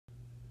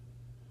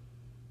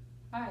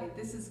Hi,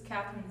 this is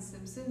Catherine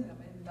Simpson.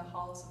 I'm in the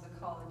halls of the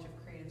College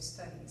of Creative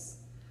Studies.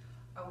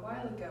 A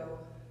while ago,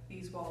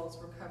 these walls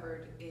were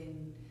covered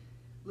in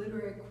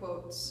literary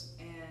quotes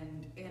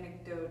and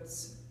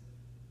anecdotes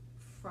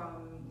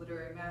from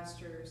literary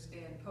masters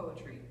and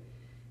poetry.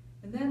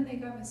 And then they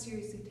got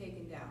mysteriously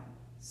taken down.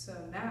 So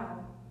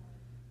now,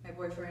 my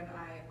boyfriend and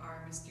I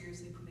are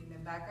mysteriously putting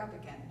them back up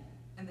again.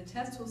 And the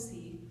test we'll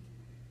see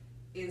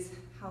is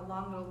how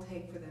long it'll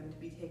take for them to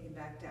be taken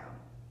back down.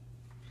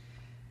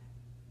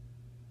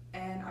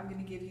 And I'm going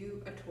to give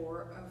you a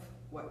tour of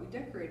what we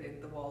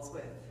decorated the walls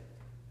with.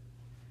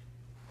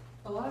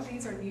 A lot of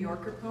these are New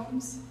Yorker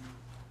poems.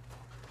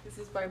 This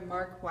is by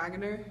Mark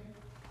Wagner.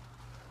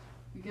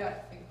 We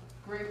got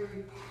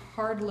Gregory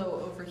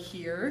Hardlow over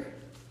here.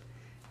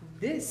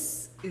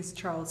 This is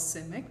Charles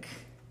Simic.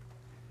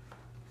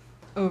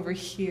 Over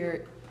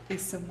here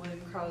is some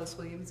William Carlos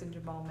Williams and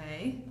Jamal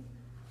May.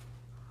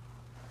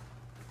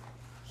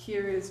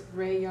 Here is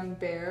Ray Young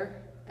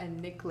Bear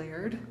and Nick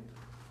Laird.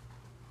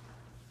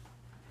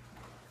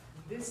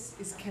 This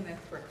is Kenneth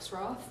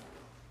Rexroth,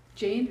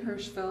 Jane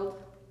Hirschfeld,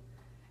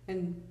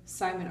 and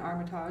Simon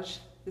Armitage.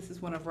 This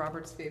is one of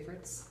Robert's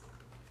favorites.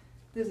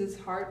 This is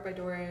Heart by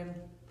Dorian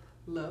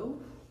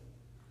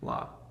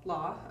Law,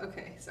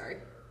 okay, sorry.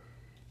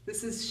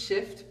 This is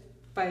Shift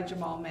by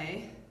Jamal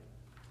May.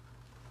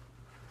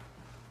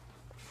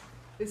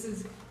 This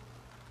is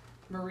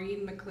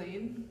Maureen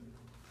McLean.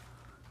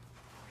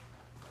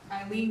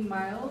 Eileen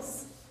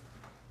Miles.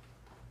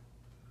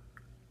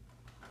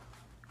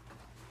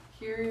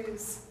 Here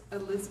is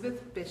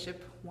Elizabeth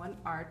Bishop, One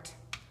Art,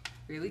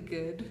 really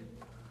good.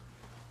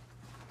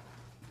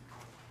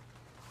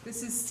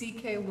 This is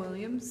C.K.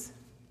 Williams.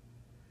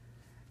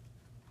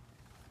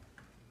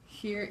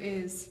 Here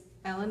is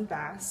Ellen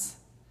Bass,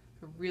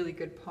 a really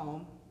good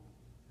poem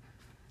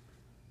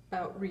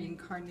about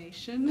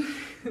reincarnation.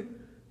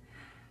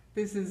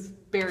 This is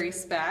Barry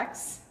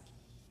Spacks.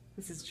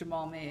 This is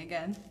Jamal May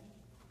again.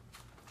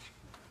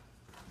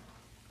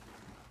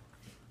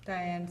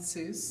 Diane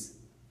Seuss.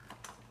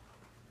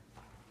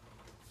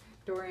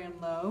 Dorian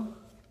Lowe,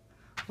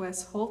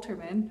 Wes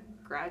Holterman,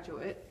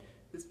 graduate,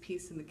 this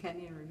piece in the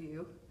Kenyon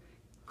Review,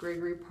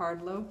 Gregory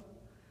Pardlow,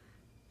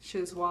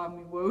 Shizwa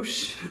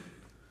Miwosh,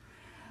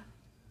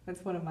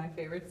 that's one of my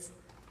favorites,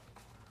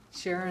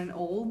 Sharon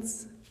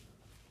Olds,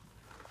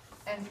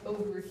 and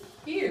over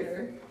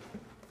here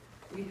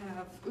we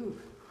have,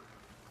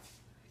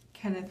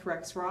 Kenneth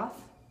Rexroth,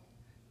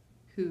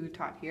 who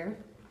taught here.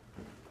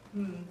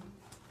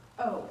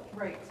 Oh,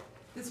 right.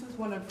 This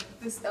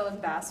Ellen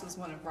Bass was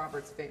one of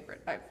Robert's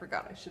favorite. I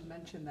forgot, I should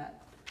mention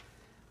that.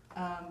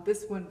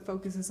 This one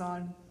focuses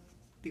on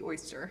the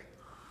oyster,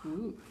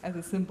 as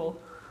a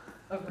symbol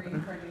of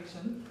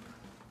reincarnation.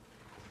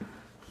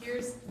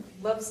 Here's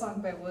Love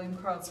Song by William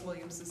Carlos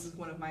Williams. This is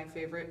one of my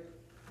favorite.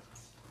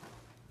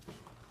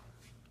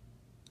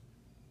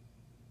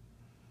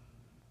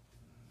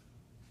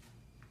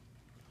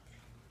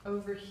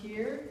 Over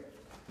here,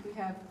 we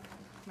have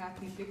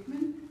Matthew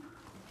Dickman.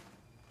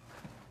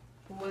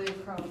 William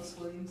Carlos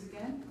Williams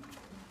again,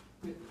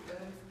 with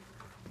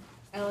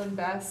Ellen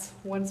Bass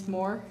once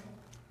more.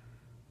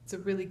 It's a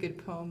really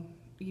good poem.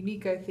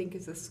 Unique, I think,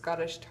 is a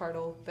Scottish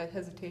turtle, that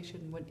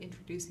hesitation when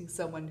introducing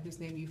someone whose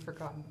name you've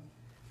forgotten.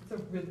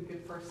 It's a really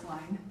good first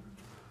line.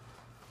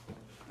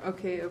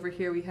 Okay, over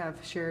here we have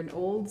Sharon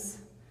Olds,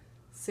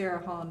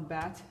 Sarah Holland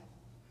Batt,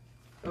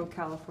 Oh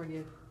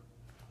California,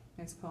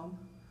 nice poem.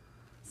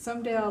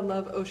 Someday I'll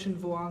Love Ocean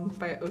Vuong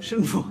by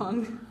Ocean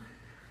Vuong.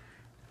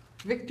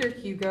 Victor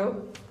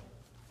Hugo,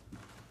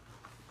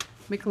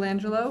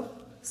 Michelangelo,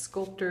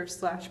 sculptor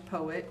 /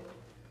 poet.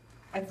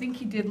 I think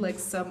he did like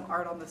some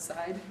art on the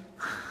side.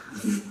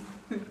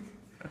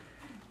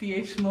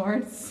 D.H.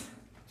 Lawrence,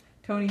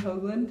 Tony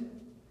Hoagland,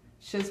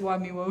 Shizwa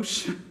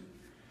Miwosh,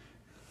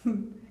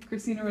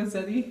 Christina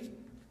Rossetti,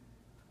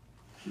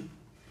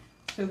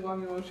 Shizwa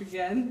Miwosh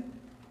again,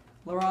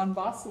 Laurent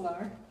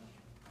Bosselar,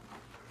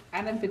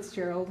 Anna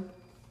Fitzgerald,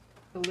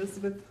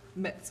 Elizabeth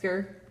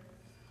Metzger,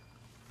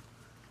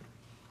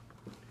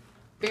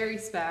 Barry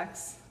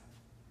Spacks,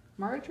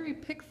 Marjorie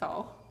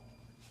Pickthall,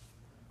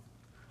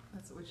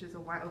 which is a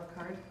wild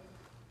card.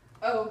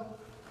 Oh,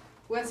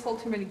 Wes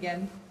Holterman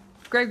again,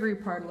 Gregory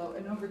Pardlow,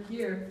 and over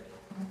here,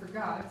 I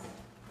forgot,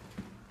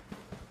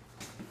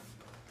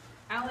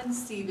 Alan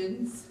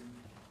Stevens,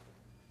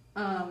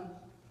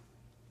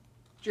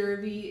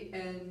 Jervy,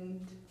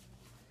 and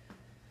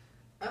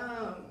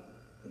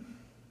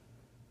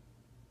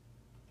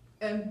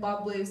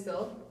Bob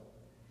Blaisdell,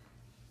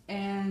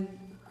 and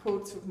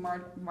quotes of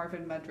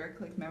Marvin Medrick,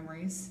 like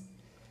Memories,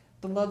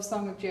 The Love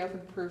Song of J.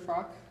 Alfred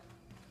Prufrock,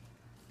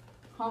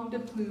 Homme de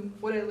Plume,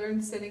 What I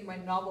Learned Sending My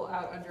Novel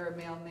Out Under a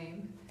Male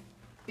Name.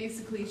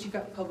 Basically, she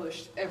got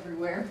published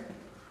everywhere.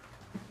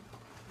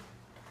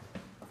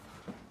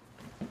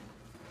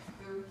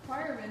 The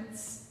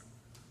requirements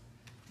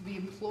to be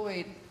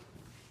employed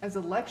as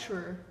a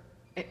lecturer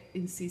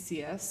in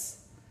CCS,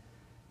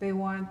 they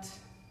want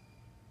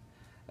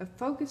a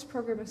focused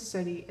program of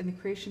study and the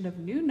creation of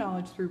new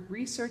knowledge through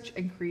research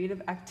and creative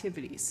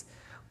activities.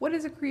 What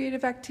is a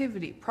creative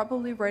activity?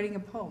 Probably writing a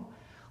poem,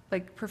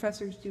 like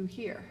professors do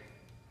here.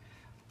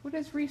 What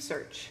is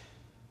research?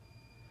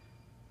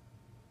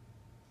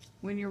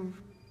 When you're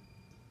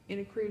in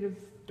a creative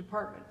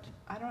department.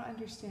 I don't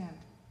understand.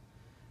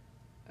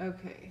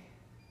 Okay.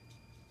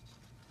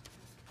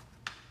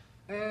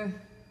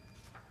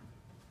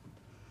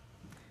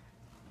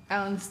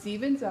 Alan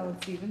Stevens,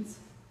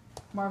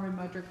 Marvin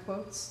Mudrick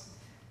quotes,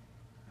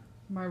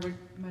 Marvin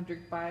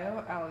Mudrick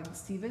bio, Alan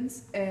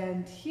Stevens,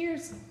 and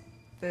here's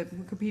the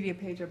Wikipedia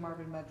page of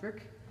Marvin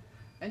Mudrick,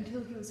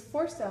 until he was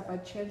forced out by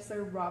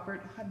Chancellor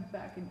Robert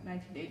Huttenbach in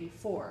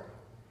 1984.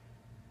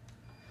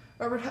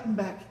 Robert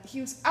Huttenbach, he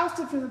was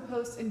ousted from the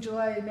post in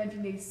July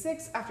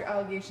 1986 after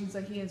allegations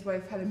that he and his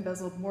wife had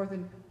embezzled more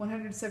than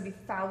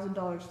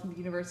 $170,000 from the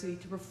university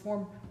to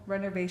perform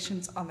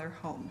renovations on their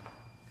home.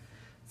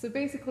 So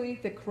basically,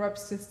 the corrupt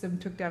system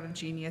took down a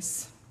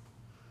genius.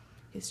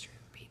 History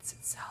repeats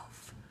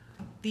itself.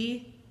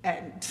 The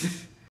end.